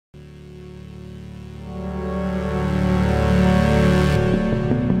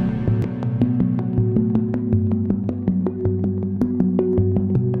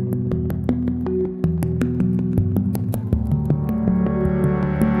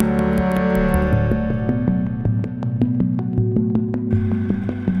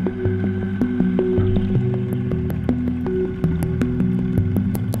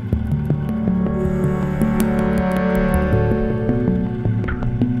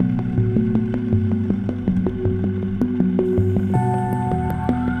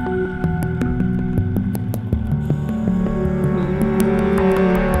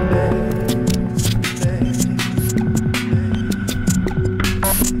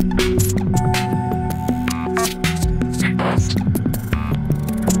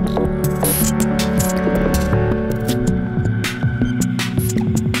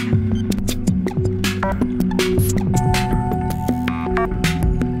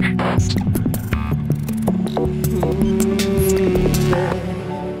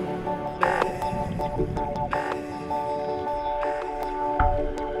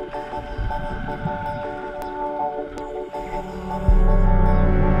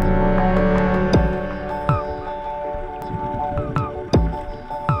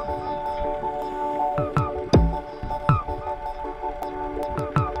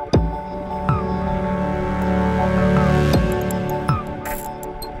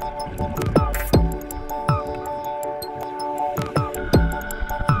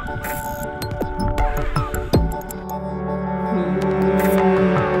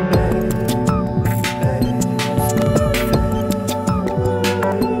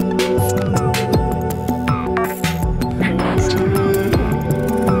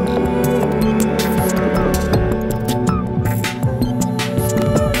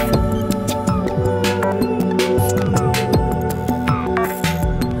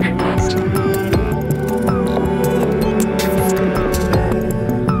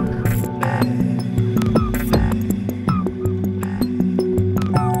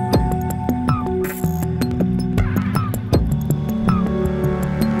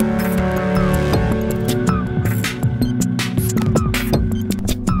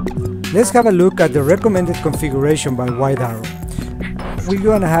Let's have a look at the recommended configuration by Wide Arrow. We're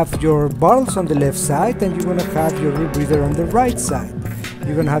going to have your bottles on the left side and you're going to have your rebreather on the right side.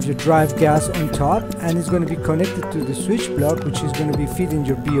 You're going to have your drive gas on top and it's going to be connected to the switch block, which is going to be feeding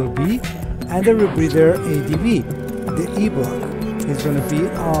your BOB, and the rebreather ADB, the E block. It's going to be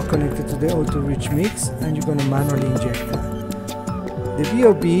connected to the auto reach mix and you're going to manually inject that. The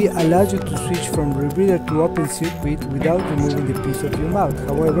BOB allows you to switch from rebreather to open circuit without removing the piece of your mouth.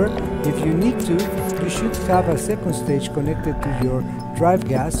 However, if you need to, you should have a second stage connected to your drive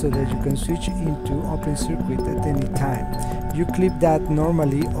gas so that you can switch into open circuit at any time. You clip that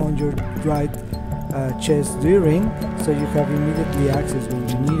normally on your right chest D-ring so you have immediately access when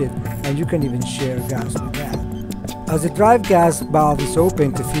you need it, and you can even share gas with that. As the drive gas valve is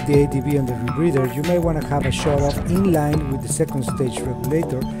open to feed the ADB on the rebreather, you may want to have a shut-off in line with the second stage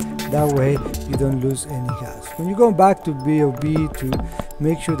regulator. That way you don't lose any gas. When you go back to BOB, to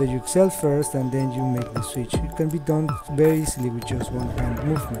make sure that you excel first and then you make the switch. It can be done very easily with just one hand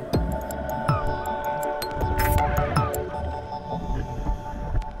movement.